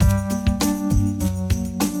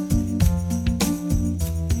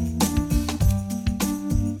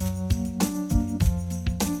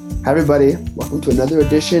Hi, everybody. Welcome to another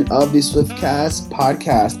edition of the Swiftcast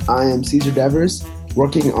podcast. I am Cesar Devers,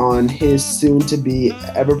 working on his soon-to-be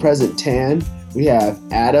ever-present tan. We have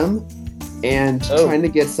Adam, and trying to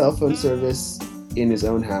get cell phone service in his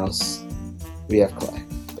own house, we have Clay.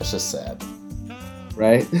 That's just sad.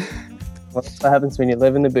 Right? Well, that's what happens when you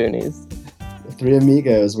live in the boonies. The three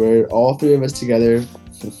amigos. We're all three of us together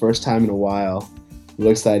for the first time in a while.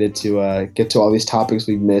 We're excited to get to all these topics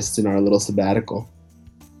we've missed in our little sabbatical.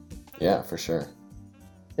 Yeah, for sure.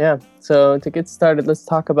 Yeah, so to get started, let's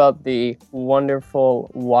talk about the wonderful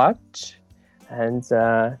watch and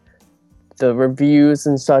the reviews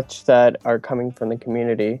and such that are coming from the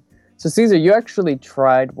community. So Cesar, you actually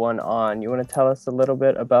tried one on. You want to tell us a little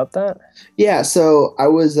bit about that? Yeah, so I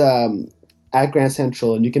was at Grand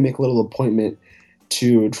Central, and you can make a little appointment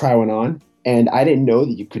to try one on. And I didn't know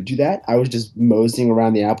that you could do that. I was just moseying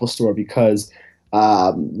around the Apple Store because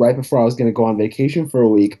right before I was going to go on vacation for a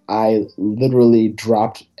week, I literally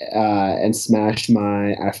dropped and smashed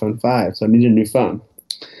my iPhone 5. So I needed a new phone.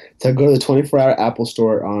 So I go to the 24-hour Apple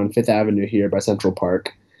Store on Fifth Avenue here by Central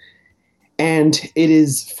Park. And it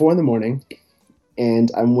is 4 a.m,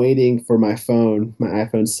 and I'm waiting for my phone, my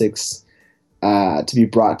iPhone 6, to be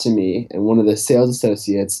brought to me. And one of the sales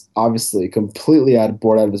associates, obviously completely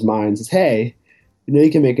bored out of his mind, says, "Hey,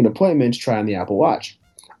 you can make an appointment to try on the Apple Watch."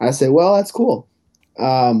 I say, "Well, that's cool.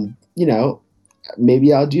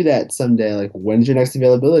 Maybe I'll do that someday. Like, when's your next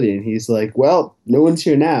availability?" And he's like, "Well, no one's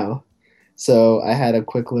here now." So I had a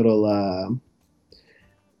quick little,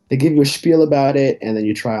 they give you a spiel about it, and then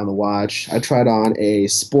you try on the watch. I tried on a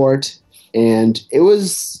Sport, and it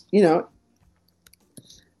was,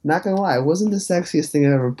 not gonna lie, it wasn't the sexiest thing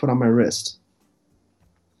I've ever put on my wrist.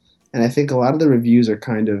 And I think a lot of the reviews are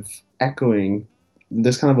kind of echoing,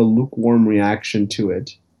 there's kind of a lukewarm reaction to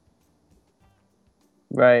it.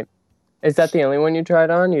 Right. Is that the only one you tried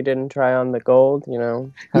on? You didn't try on the gold,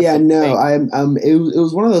 Yeah, no. It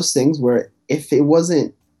was one of those things where if it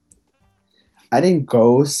wasn't, I didn't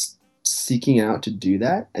go seeking out to do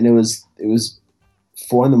that, and it was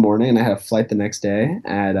 4 a.m, and I had a flight the next day.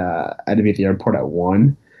 I had to be at the airport at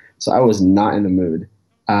 1, so I was not in the mood.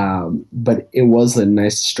 But it was a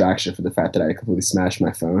nice distraction for the fact that I completely smashed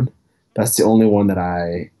my phone. That's the only one that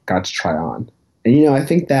I got to try on, and I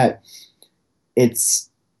think that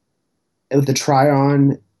with the try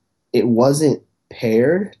on, it wasn't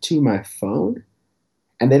paired to my phone,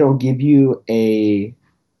 and they don't give you a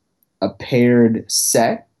paired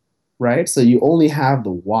set, right? So you only have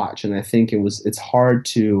the watch, and I think it's hard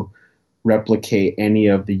to replicate any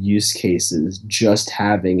of the use cases just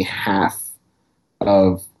having half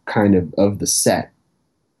of the set.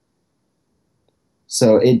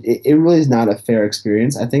 So it really is not a fair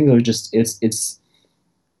experience. I think it was just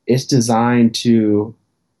it's designed to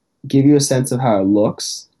give you a sense of how it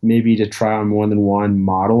looks, maybe to try on more than one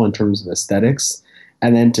model in terms of aesthetics,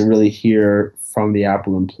 and then to really hear from the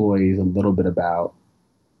Apple employees a little bit about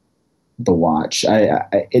the watch.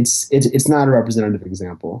 It's not a representative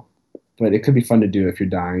example, but it could be fun to do if you're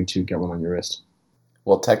dying to get one on your wrist.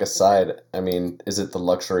 Well, tech aside, is it the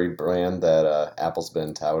luxury brand that Apple's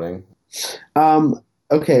been touting?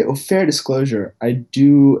 Okay, well, fair disclosure, I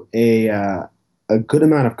do a good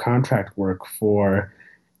amount of contract work for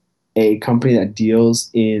a company that deals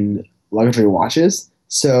in luxury watches.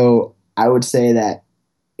 So I would say that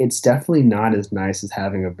it's definitely not as nice as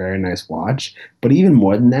having a very nice watch. But even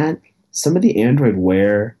more than that, some of the Android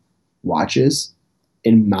Wear watches,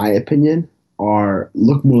 in my opinion,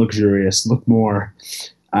 look more luxurious, look more,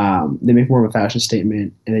 they make more of a fashion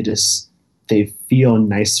statement, and they feel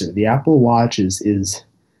nicer. The Apple Watch it's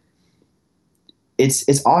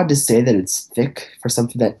odd to say that it's thick for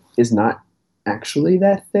something that is not actually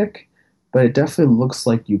that thick, but it definitely looks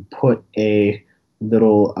like you put a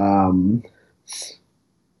little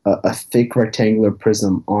a thick rectangular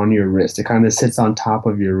prism on your wrist. It kind of sits on top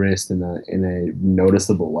of your wrist in a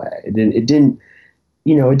noticeable way. It didn't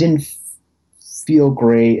feel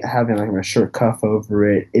great having like my shirt cuff over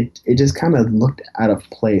it. It just kind of looked out of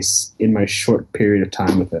place in my short period of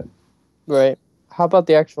time with it. Right. How about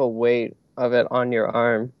the actual weight of it on your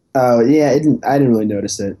arm? Oh yeah, I didn't really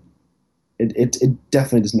notice it. It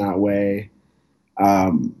definitely does not weigh. I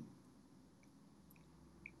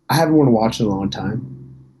haven't worn a watch in a long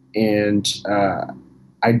time, and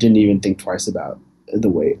I didn't even think twice about the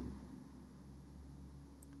weight.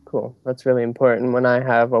 Cool. That's really important. When I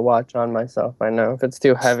have a watch on myself, I know if it's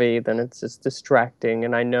too heavy, then it's just distracting,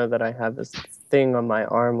 and I know that I have this thing on my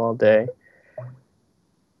arm all day.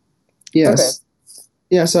 Yes. Okay.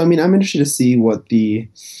 Yeah, so I'm interested to see what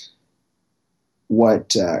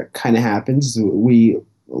kind of happens. We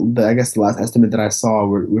I guess the last estimate that I saw,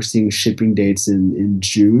 we're seeing shipping dates in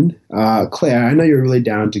June. Claire, I know you're really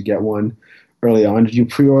down to get one early on. Did you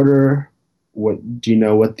pre-order? What do you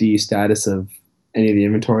know what the status of any of the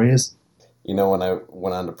inventory is? When I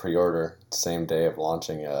went on to pre-order, same day of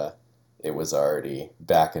launching, it was already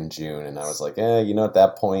back in June, and I was like, at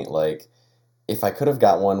that point, like, if I could have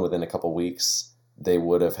got one within a couple weeks, they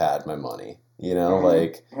would have had my money.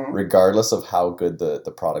 Like, regardless of how good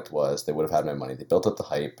the product was, they would have had my money. They built up the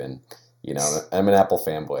hype, and I'm an Apple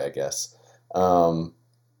fanboy, I guess. Um,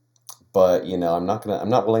 but I'm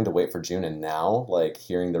not willing to wait for June. And now, like,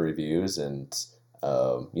 hearing the reviews, and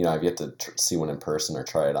I've yet to see one in person or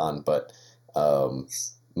try it on, but um,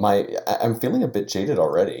 I'm feeling a bit jaded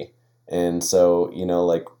already, and so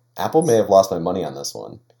like, Apple may have lost my money on this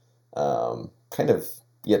one. Kind of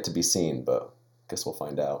yet to be seen, but guess we'll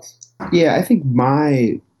find out. Yeah, I think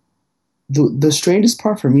the strangest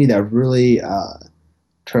part for me that really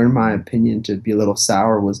turned my opinion to be a little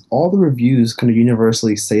sour was all the reviews kind of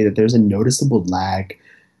universally say that there's a noticeable lag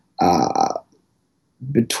uh,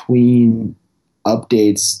 between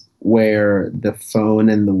updates where the phone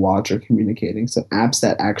and the watch are communicating. So apps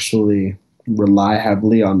that actually rely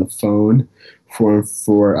heavily on the phone for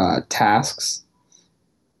tasks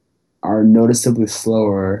are noticeably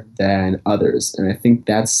slower than others, and I think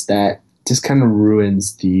that just kind of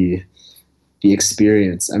ruins the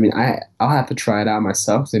experience. I mean, I'll have to try it out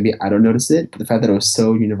myself. 'Cause maybe I don't notice it, but the fact that it was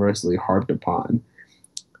so universally harped upon,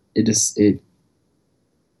 it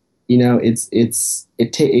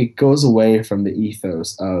it goes away from the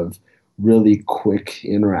ethos of really quick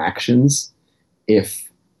interactions. If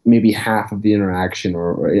maybe half of the interaction,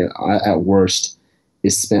 or at worst,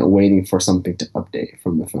 is spent waiting for something to update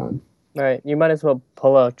from the phone. Right. You might as well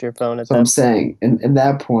pull out your phone at So I'm that. saying, and at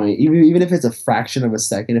that point, even if it's a fraction of a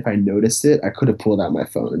second, if I noticed it, I could have pulled out my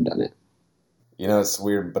phone and done it. It's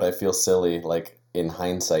weird, but I feel silly, like, in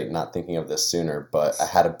hindsight, not thinking of this sooner. But I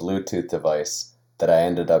had a Bluetooth device that I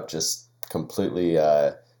ended up just completely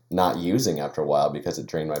not using after a while because it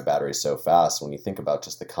drained my battery so fast. When you think about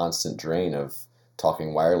just the constant drain of talking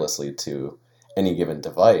wirelessly to any given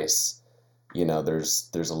device,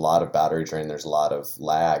 there's a lot of battery drain, there's a lot of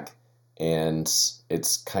lag, and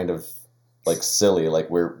it's kind of like silly. Like,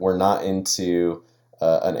 we're not into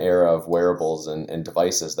an era of wearables and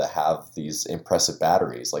devices that have these impressive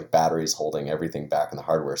batteries, like batteries holding everything back in the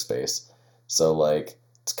hardware space. So, like,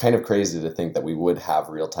 it's kind of crazy to think that we would have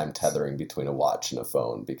real-time tethering between a watch and a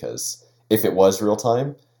phone, because if it was real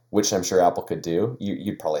time, which I'm sure Apple could do,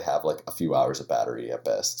 you'd probably have like a few hours of battery at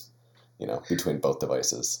best, between both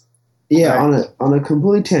devices. Yeah, Right. on a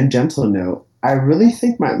completely tangential note, I really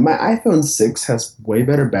think my iPhone 6 has way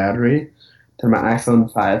better battery than my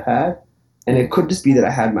iPhone 5 had. And it could just be that I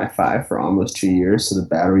had my 5 for almost 2 years, so the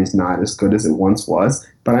battery is not as good as it once was.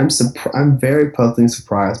 But I'm very pleasantly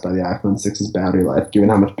surprised by the iPhone 6's battery life, given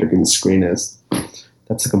how much bigger the screen is.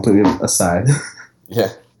 That's a completely aside.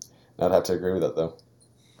 Yeah, I'd have to agree with that though.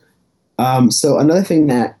 So another thing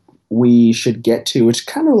that we should get to, which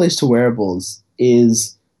kind of relates to wearables,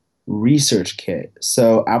 is Research Kit.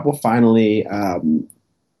 So Apple finally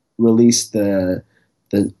released the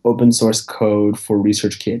open source code for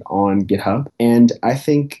Research Kit on GitHub, and I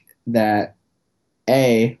think that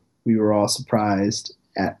we were all surprised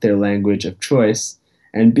at their language of choice,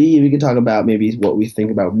 and B, we can talk about maybe what we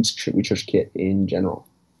think about Research Kit in general.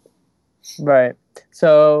 Right.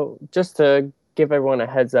 So, just to give everyone a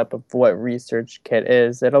heads up of what Research Kit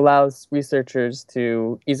is, it allows researchers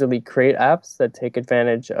to easily create apps that take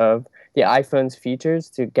advantage of the iPhone's features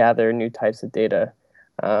to gather new types of data.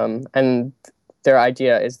 And their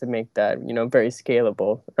idea is to make that, very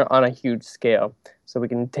scalable or on a huge scale. So we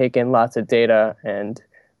can take in lots of data and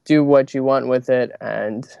do what you want with it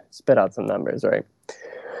and spit out some numbers, right?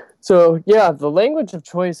 So, yeah, the language of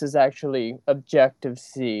choice is actually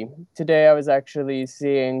Objective-C. Today, I was actually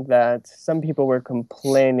seeing that some people were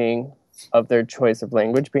complaining of their choice of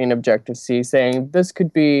language being Objective-C, saying this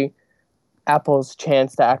could be Apple's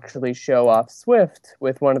chance to actually show off Swift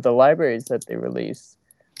with one of the libraries that they release.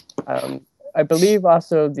 Um, I believe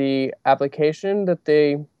also the application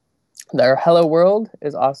their Hello World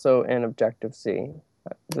is also in Objective-C.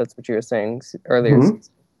 That's what you were saying earlier. Mm-hmm.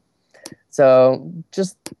 So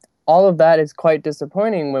just all of that is quite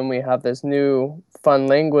disappointing when we have this new fun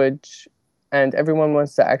language and everyone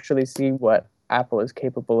wants to actually see what Apple is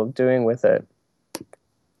capable of doing with it.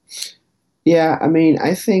 Yeah, I mean,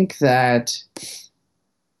 I think that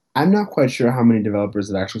I'm not quite sure how many developers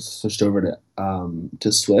have actually switched over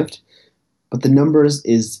to Swift, but the numbers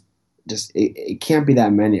is just it can't be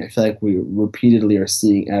that many. I feel like we repeatedly are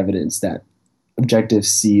seeing evidence that Objective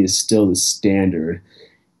C is still the standard,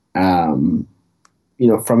 um,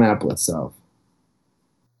 from Apple itself.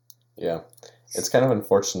 Yeah. It's kind of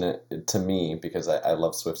unfortunate to me because I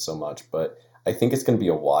love Swift so much, but I think it's going to be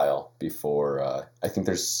a while before. I think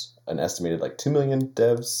there's an estimated like 2 million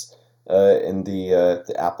devs in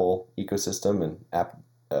the Apple ecosystem and app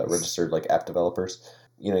registered like app developers.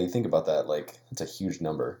 You think about that, like it's a huge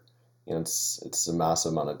number. It's a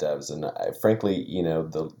massive amount of devs, and frankly,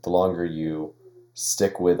 the longer you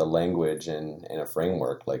stick with a language and a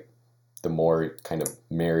framework, like the more kind of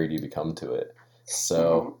married you become to it.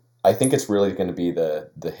 So I think it's really going to be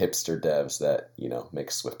the hipster devs that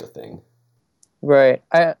make Swift a thing. Right.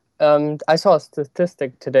 I saw a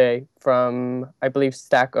statistic today from, I believe,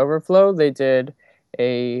 Stack Overflow. They did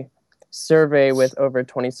a survey with over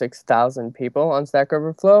 26,000 people on Stack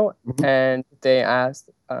Overflow, Mhm. and they asked,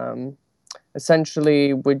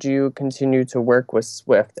 essentially, would you continue to work with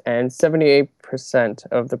Swift? And 78%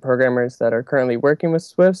 of the programmers that are currently working with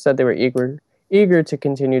Swift said they were eager to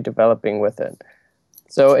continue developing with it.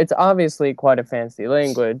 So it's obviously quite a fancy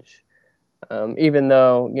language, even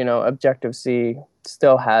though, Objective-C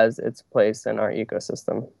still has its place in our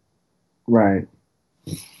ecosystem. Right.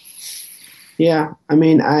 Yeah. I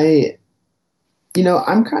mean, I'm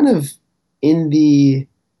kind of in the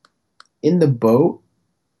boat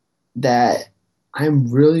that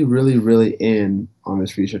I'm really, really, really in on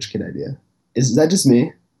this research kit idea. Is that just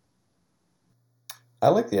me? I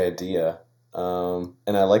like the idea, and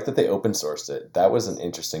I like that they open sourced it. That was an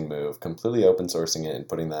interesting move. Completely open sourcing it and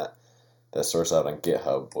putting that source out on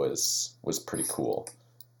GitHub was pretty cool.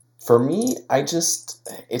 For me,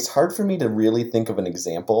 it's hard for me to really think of an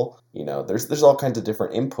example. There's all kinds of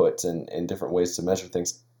different inputs and different ways to measure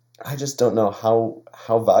things. I just don't know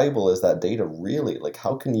how valuable is that data really? Like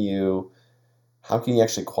how can you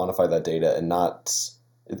actually quantify that data and not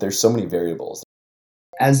there's so many variables.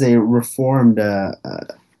 As a reformed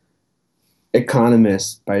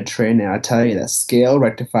economist by training, I tell you that scale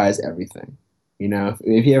rectifies everything.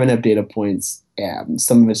 If you have enough data points, yeah,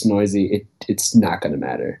 some of it's noisy. It's not going to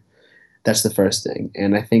matter. That's the first thing.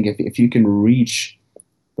 And I think if you can reach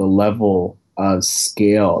the level of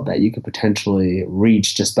scale that you could potentially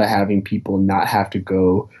reach just by having people not have to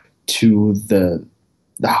go to the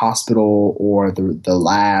hospital or the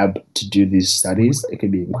lab to do these studies, it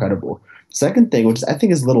could be incredible. Second thing, which I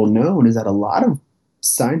think is little known, is that a lot of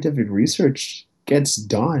scientific research gets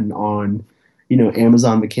done on,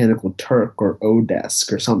 Amazon Mechanical Turk or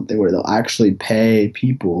Odesk or something where they'll actually pay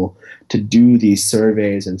people to do these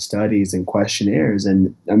surveys and studies and questionnaires.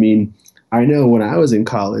 And I mean, I know when I was in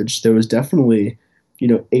college, there was definitely,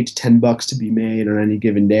 $8 to $10 to be made on any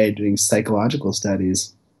given day doing psychological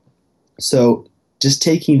studies. So just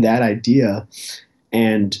taking that idea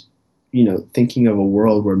and thinking of a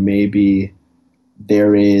world where maybe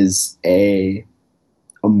there is a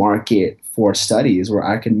market for studies where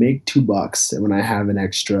I can make $2 when I have an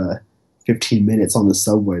extra 15 minutes on the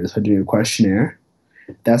subway just doing a questionnaire.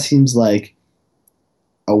 That seems like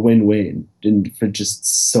a win-win and for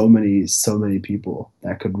just so many people.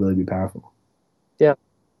 That could really be powerful. Yeah,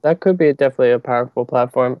 that could be definitely a powerful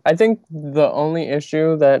platform. I think the only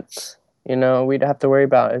issue that, we'd have to worry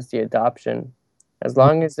about is the adoption. As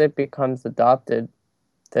long as it becomes adopted,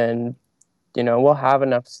 then, we'll have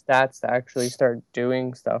enough stats to actually start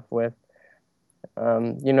doing stuff with.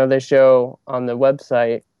 They show on the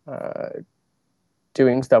website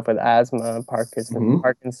doing stuff with asthma, Mm-hmm.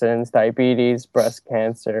 Parkinson's, diabetes, breast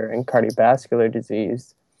cancer, and cardiovascular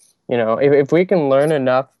disease. If we can learn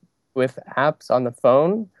enough with apps on the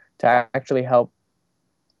phone to actually help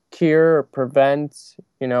cure or prevent,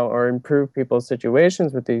 or improve people's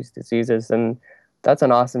situations with these diseases, then that's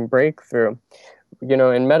an awesome breakthrough.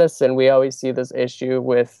 In medicine, we always see this issue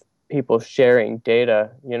with people sharing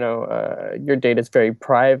data. Your data is very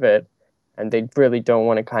private, and they really don't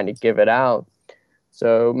want to kind of give it out.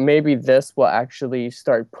 So maybe this will actually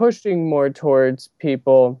start pushing more towards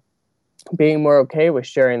people being more okay with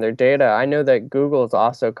sharing their data. I know that Google is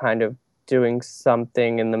also kind of doing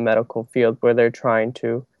something in the medical field where they're trying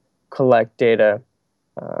to collect data.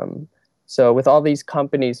 Um, so with all these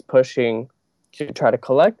companies pushing to try to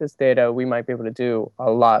collect this data, we might be able to do a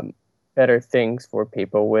lot better things for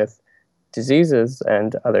people with diseases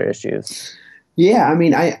and other issues. Yeah, I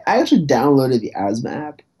mean, I actually downloaded the asthma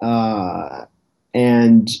app,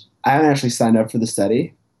 and I haven't actually signed up for the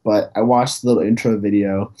study, but I watched the little intro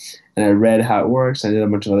video and I read how it works. I did a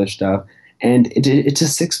bunch of other stuff, and it's a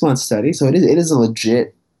 6 month study, so it is a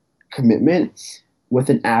legit commitment with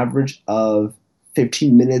an average of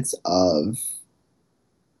 15 minutes of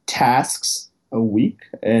tasks a week,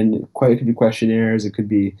 and quite it could be questionnaires, it could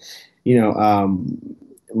be, you know, um,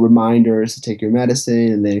 reminders to take your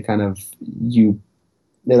medicine, and then kind of you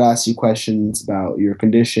they'll ask you questions about your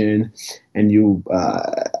condition, and you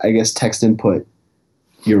I guess text input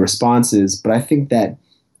your responses. But I think that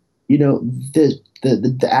the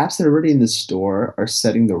apps that are already in the store are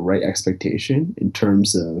setting the right expectation in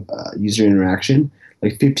terms of user interaction.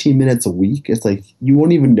 Like 15 minutes a week, it's like you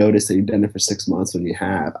won't even notice that you've done it for 6 months when you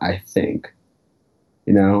have. I think,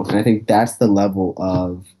 and I think that's the level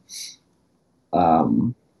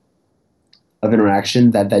um, of interaction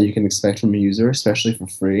that you can expect from a user, especially for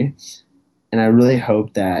free. And I really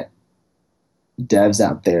hope that devs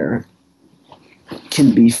out there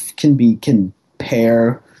can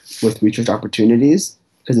pair with research opportunities,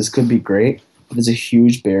 because this could be great. But there's a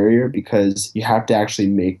huge barrier because you have to actually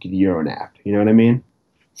make your own app. You know what I mean?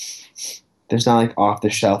 There's not like off the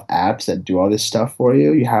shelf apps that do all this stuff for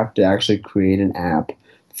you. You have to actually create an app,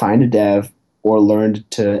 find a dev, or learn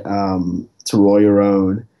to roll your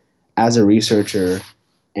own as a researcher,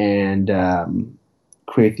 and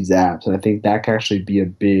create these apps. And I think that can actually be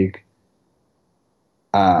a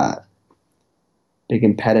uh, big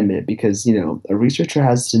impediment, because a researcher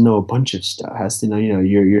has to know a bunch of stuff. Has to know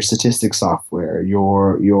your statistics software,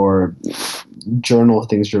 your journal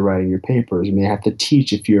things you're writing, your papers. You may have to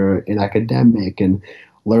teach if you're an academic, and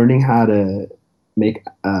learning how to make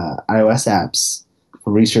iOS apps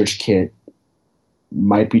for Research Kit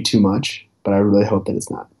might be too much, but I really hope that it's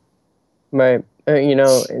not. Right.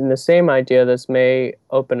 In the same idea, this may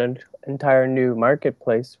open an entire new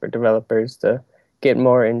marketplace for developers to get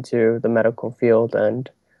more into the medical field and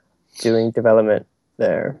doing development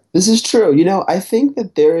there. This is true. I think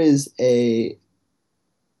that there's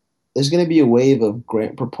going to be a wave of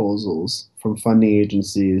grant proposals from funding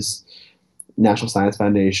agencies, National Science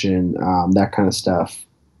Foundation, that kind of stuff,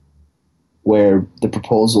 where the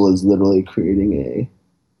proposal is literally creating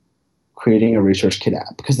a research kit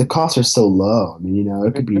app, because the costs are so low. I mean,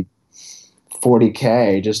 it could be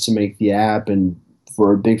 $40K just to make the app, and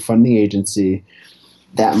for a big funding agency,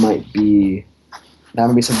 that might be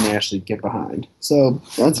something to actually get behind. So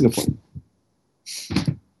that's a good point.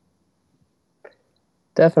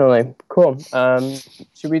 Definitely. Cool.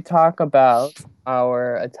 Should we talk about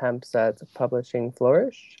our attempts at publishing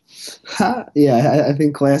Flourish? Yeah, I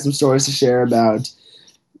think Clay has some stories to share about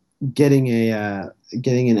getting an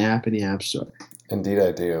app in the App Store. Indeed,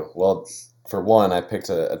 I do. Well, for one, I picked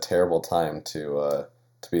a terrible time to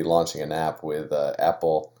be launching an app with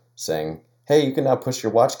Apple saying, "Hey, you can now push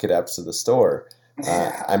your WatchKit apps to the store."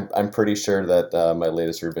 I'm pretty sure that my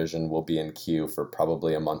latest revision will be in queue for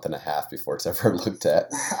probably a month and a half before it's ever looked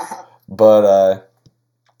at. But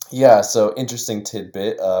yeah, so interesting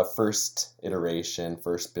tidbit. First iteration,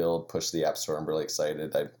 first build, push the App Store. I'm really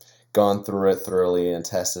excited. I've gone through it thoroughly and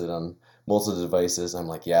tested it on multiple devices. I'm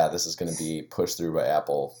like, yeah, this is going to be pushed through by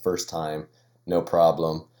Apple first time, no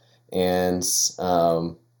problem. And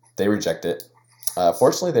they reject it.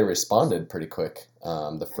 Fortunately, they responded pretty quick.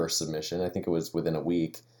 The first submission, I think it was within a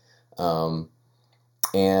week. And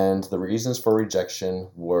the reasons for rejection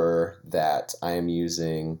were that I am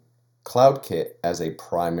using CloudKit as a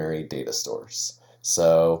primary data source.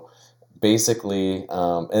 So basically,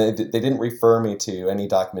 and they didn't refer me to any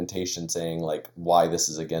documentation saying like why this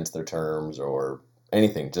is against their terms or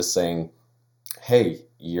anything, just saying, hey,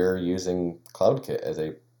 you're using CloudKit as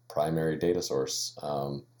a primary data source.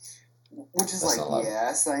 Which is like,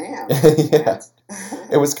 yes, I am. Yeah.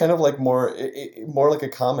 It was kind of like more like a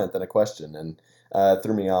comment than a question, and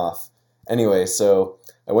threw me off. Anyway, so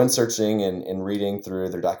I went searching and reading through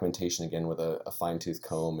their documentation again with a fine-tooth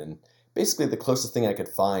comb, and basically the closest thing I could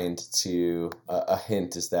find to a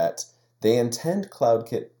hint is that they intend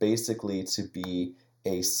CloudKit basically to be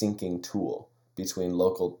a syncing tool between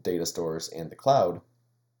local data stores and the cloud.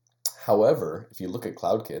 However, if you look at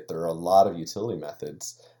CloudKit, there are a lot of utility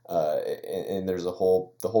methods, and there's the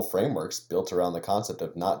whole framework's built around the concept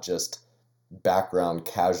of not just background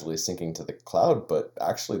casually syncing to the cloud, but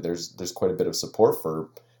actually there's quite a bit of support for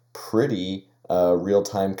pretty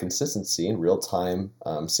real-time consistency and real-time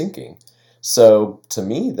syncing. So to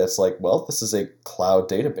me, that's like, well, this is a cloud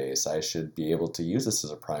database. I should be able to use this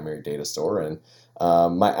as a primary data store, and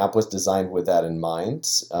my app was designed with that in mind.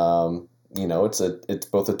 It's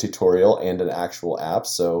both a tutorial and an actual app.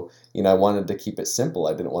 So, I wanted to keep it simple.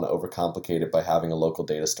 I didn't want to overcomplicate it by having a local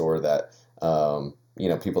data store that,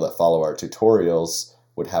 people that follow our tutorials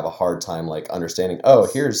would have a hard time like understanding, oh,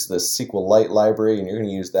 here's the SQLite library and you're going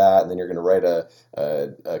to use that. And then you're going to write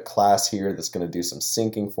a class here that's going to do some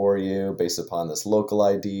syncing for you based upon this local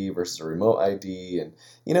ID versus a remote ID. And,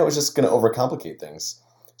 it was just going to overcomplicate things.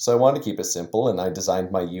 So I wanted to keep it simple, and I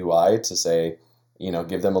designed my UI to say,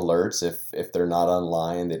 give them alerts if they're not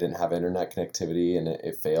online, they didn't have internet connectivity, and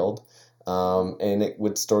it failed. And it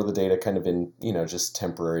would store the data kind of in, just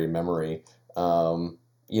temporary memory.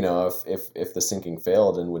 If the syncing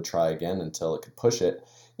failed, and would try again until it could push it.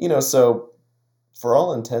 So for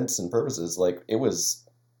all intents and purposes, like, it was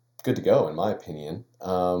good to go in my opinion.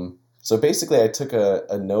 So basically, I took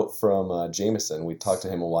a note from Jameson. We talked to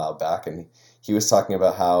him a while back, and he was talking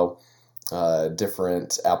about how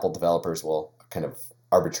different Apple developers will kind of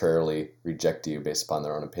arbitrarily reject you based upon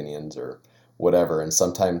their own opinions or whatever, and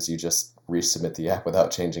sometimes you just resubmit the app without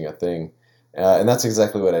changing a thing, and that's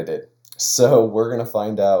exactly what I did. So we're gonna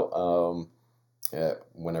find out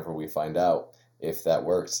whenever we find out if that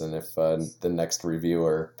works, and if the next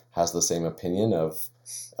reviewer has the same opinion of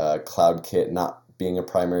CloudKit not being a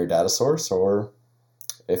primary data source, or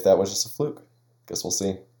if that was just a fluke. Guess we'll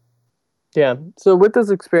see. Yeah. So with this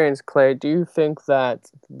experience, Clay, do you think that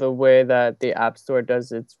the way that the App Store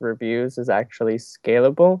does its reviews is actually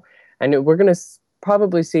scalable? And we're going to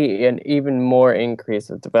probably see an even more increase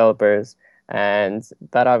of developers. And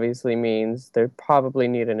that obviously means they probably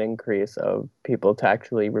need an increase of people to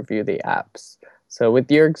actually review the apps. So with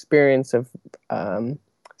your experience of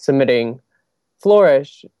submitting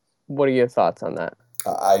Flourish, what are your thoughts on that?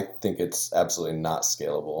 I think it's absolutely not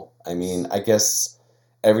scalable. I mean, I guess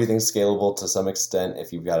everything's scalable to some extent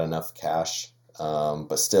if you've got enough cash.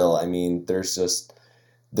 But still, I mean,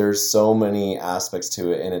 there's so many aspects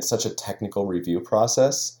to it, and it's such a technical review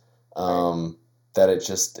process that it's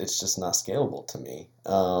just not scalable to me.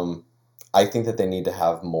 I think that they need to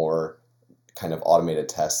have more kind of automated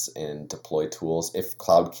tests and deploy tools. If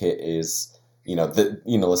CloudKit is,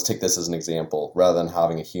 let's take this as an example. Rather than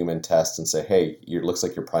having a human test and say, hey, it looks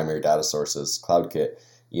like your primary data source is CloudKit,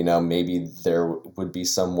 maybe there would be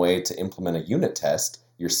some way to implement a unit test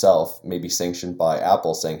yourself, maybe sanctioned by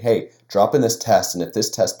Apple, saying, hey, drop in this test, and if this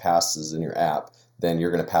test passes in your app, then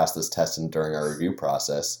you're going to pass this test during our review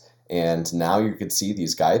process. And now you could see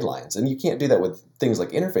these guidelines. And you can't do that with things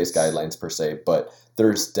like interface guidelines per se, but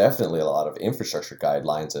there's definitely a lot of infrastructure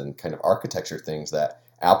guidelines and kind of architecture things that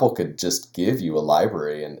Apple could just give you a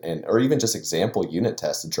library and or even just example unit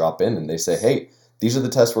tests to drop in, and they say, hey, these are the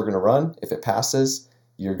tests we're going to run. If it passes,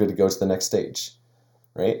 you're good to go to the next stage,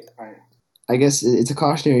 right? Right. I guess it's a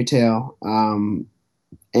cautionary tale,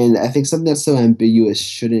 and I think something that's so ambiguous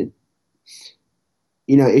shouldn't,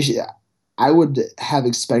 it should, I would have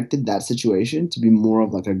expected that situation to be more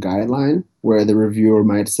of like a guideline where the reviewer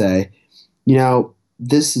might say,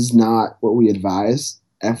 this is not what we advise,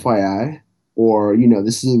 FYI, or,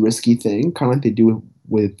 this is a risky thing, kind of like they do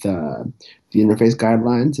with the interface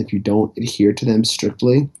guidelines. If you don't adhere to them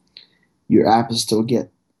strictly, your app will still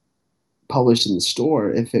get published in the store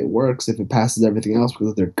if it works, if it passes everything else because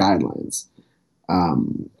of their guidelines.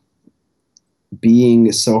 Um,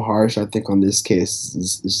 Being so harsh, I think, on this case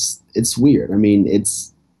is it's weird. I mean,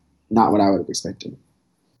 it's not what I would have expected.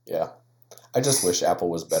 Yeah. I just wish Apple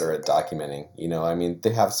was better at documenting. I mean,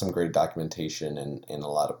 they have some great documentation in a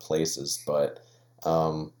lot of places, but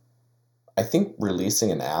I think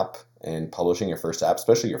releasing an app and publishing your first app,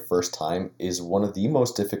 especially your first time, is one of the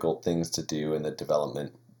most difficult things to do in the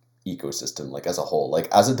development ecosystem, like as a whole. Like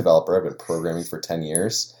as a developer, I've been programming for 10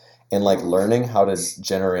 years, and like learning how to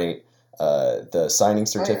generate the signing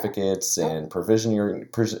certificates and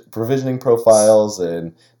provisioning profiles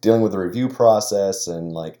and dealing with the review process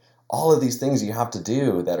and like all of these things you have to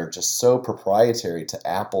do that are just so proprietary to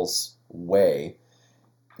Apple's way.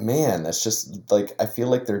 Man, that's just like, I feel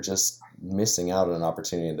like they're just missing out on an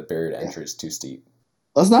opportunity, and the barrier to entry is too steep.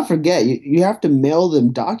 Let's not forget, you have to mail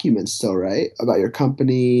them documents still, right? About your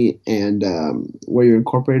company and where you're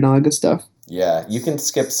incorporated and all that good stuff. Yeah, you can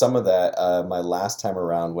skip some of that. My last time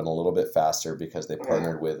around went a little bit faster because they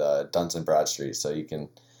partnered with Duns and Bradstreet, so you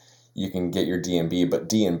can get your DMB, but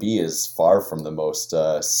DMB is far from the most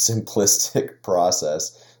simplistic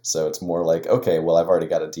process. So it's more like, okay, well, I've already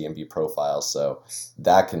got a DMB profile, so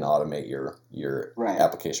that can automate your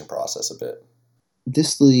application process a bit.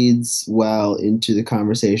 This leads well into the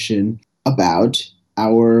conversation about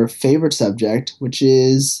our favorite subject, which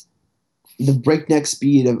is the breakneck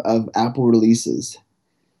speed of Apple releases.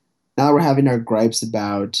 Now that we're having our gripes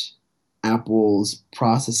about Apple's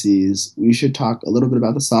processes, we should talk a little bit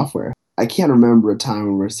about the software. I can't remember a time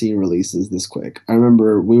when we're seeing releases this quick. I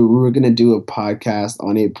remember we were going to do a podcast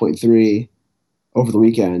on 8.3 over the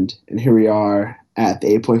weekend, and here we are at the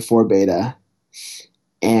 8.4 beta,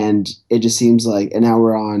 and it just seems like, and now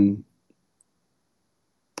we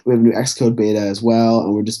have a new Xcode beta as well,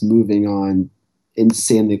 and we're just moving on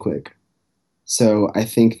insanely quick. So I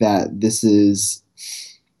think that this is,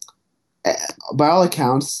 by all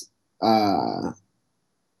accounts,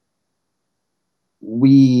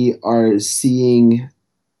 we are seeing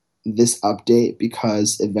this update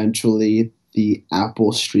because eventually the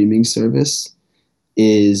Apple streaming service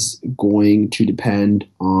is going to depend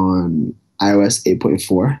on iOS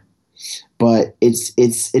 8.4. But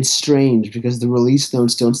it's strange because the release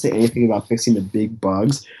notes don't say anything about fixing the big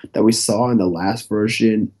bugs that we saw in the last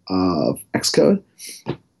version of Xcode,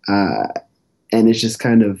 uh, and it's just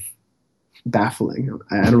kind of baffling.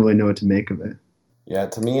 I don't really know what to make of it. Yeah,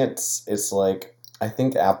 to me, it's like I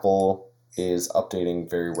think Apple is updating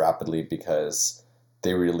very rapidly because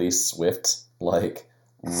they released Swift like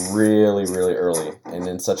really, really early and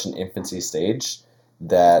in such an infancy stage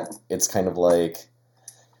that it's kind of like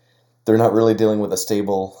they're not really dealing with a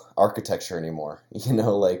stable architecture anymore.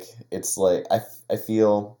 Like it's like I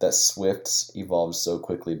feel that Swift evolves so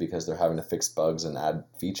quickly because they're having to fix bugs and add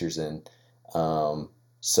features in.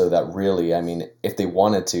 So that really, I mean, if they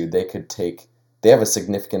wanted to, they have a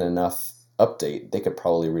significant enough update. They could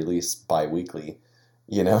probably release bi-weekly,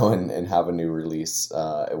 and have a new release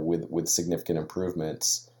with significant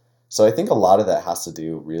improvements. So I think a lot of that has to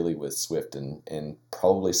do really with Swift and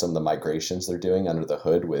probably some of the migrations they're doing under the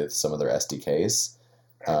hood with some of their SDKs.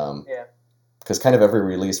 Yeah. Because kind of every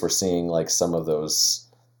release we're seeing like some of those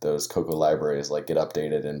Cocoa libraries like get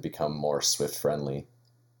updated and become more Swift friendly.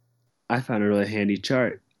 I found a really handy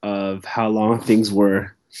chart of how long things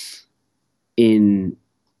were in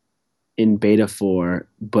in beta for,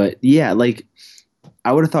 but yeah, like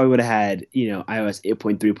I would have thought we would have had iOS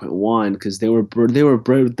 8.3.1 because they were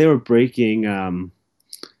breaking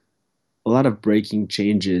a lot of breaking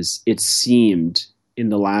changes. It seemed in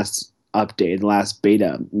the last update, the last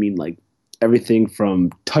beta. I mean, like everything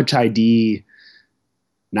from Touch ID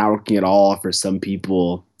not working at all for some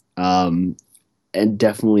people, and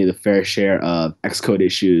definitely the fair share of Xcode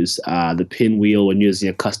issues. The pinwheel when using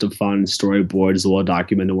a custom font storyboard is a well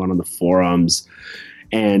documented one on the forums,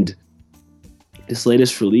 and this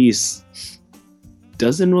latest release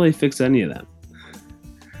doesn't really fix any of them.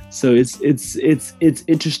 So it's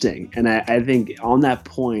interesting, and I think on that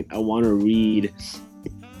point, I want to read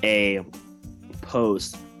a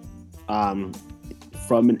post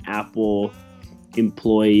from an Apple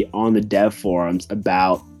employee on the dev forums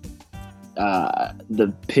about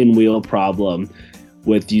the pinwheel problem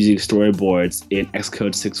with using storyboards in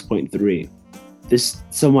Xcode 6.3.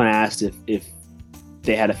 Someone asked if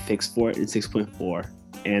they had a fix for it in 6.4,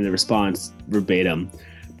 and the response verbatim: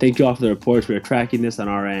 "Thank you all for the reports. We are tracking this on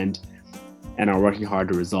our end and are working hard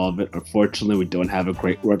to resolve it. Unfortunately, we don't have a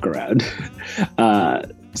great workaround."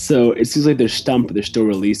 So it seems like they're stumped, but they're still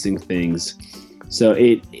releasing things. So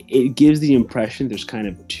it gives the impression there's kind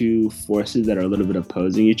of two forces that are a little bit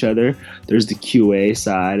opposing each other. There's the QA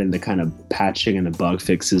side and the kind of patching and the bug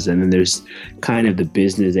fixes, and then there's kind of the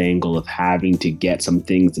business angle of having to get some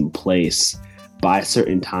things in place by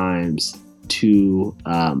certain times to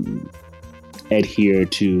adhere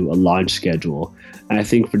to a launch schedule. And I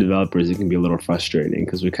think for developers, it can be a little frustrating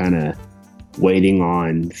because we're kind of waiting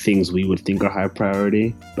on things we would think are high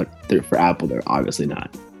priority, but for Apple, they're obviously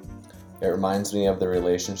not. It reminds me of the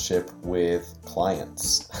relationship with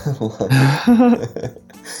clients.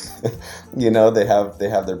 They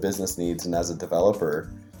have their business needs, and as a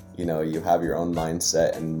developer, you have your own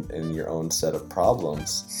mindset and your own set of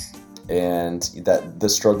problems, and that the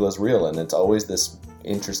struggle is real, and it's always this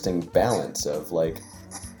interesting balance of like,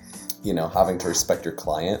 having to respect your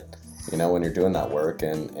client, when you're doing that work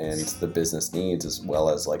and the business needs, as well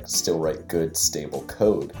as like still write good, stable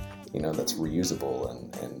code, that's reusable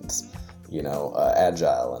and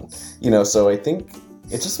agile. And, so I think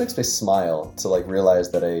it just makes me smile to like realize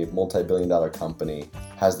that a multi-billion-dollar company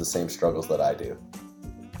has the same struggles that I do.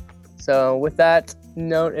 So with that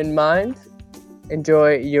note in mind,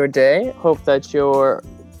 enjoy your day. Hope that your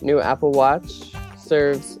new Apple Watch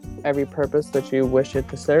serves every purpose that you wish it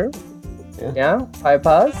to serve. Yeah? 5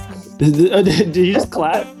 pause? Did you just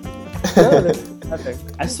clap? No, that's nothing.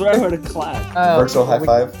 I swear I heard a clap. Virtual high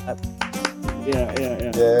five. Yeah.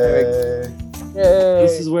 Yay. Yay.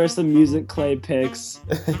 This is where some music Clay picks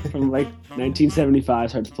from like 1975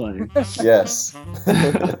 starts playing. Yes.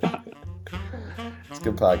 It's a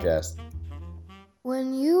good podcast.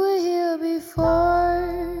 When you were here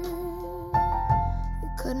before, you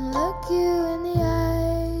couldn't look you in the eye.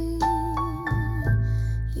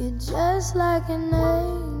 You're just like an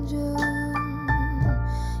angel.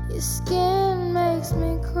 Your skin makes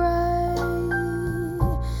me cry.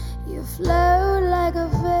 You float like a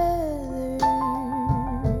feather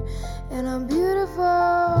in a beautiful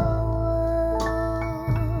world.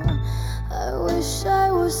 I wish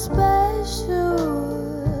I was special.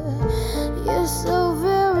 You're so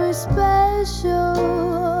very special,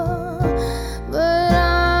 but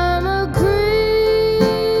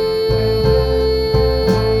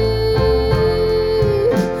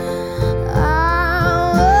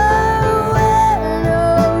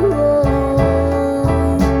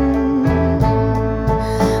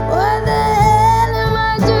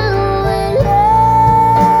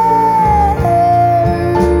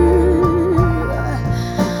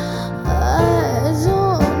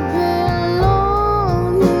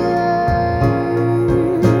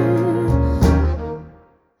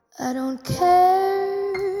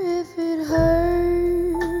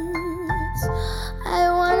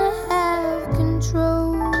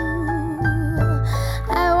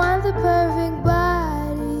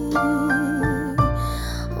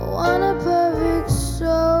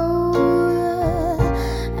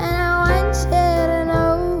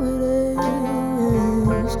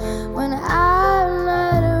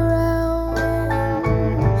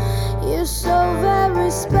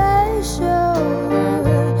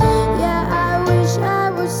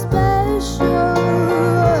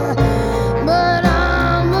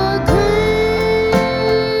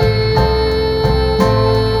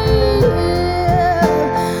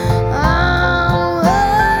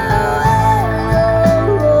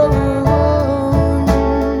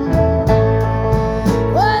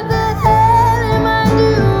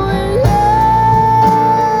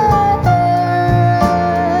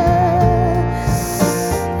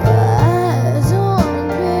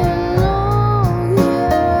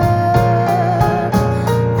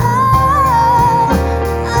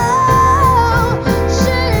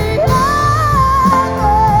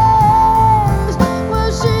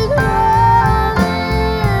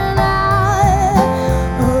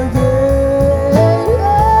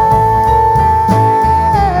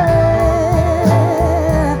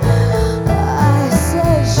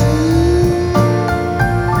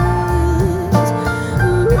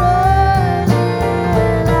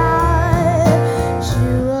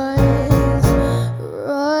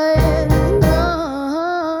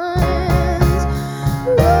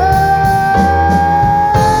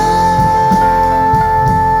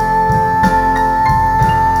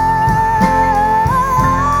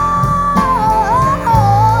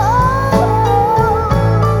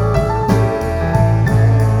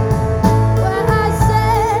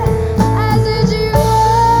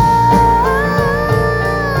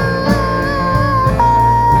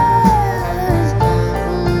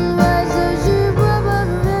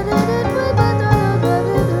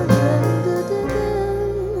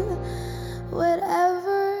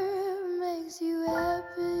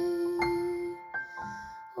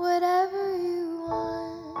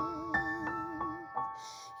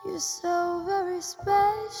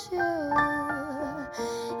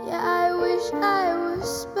I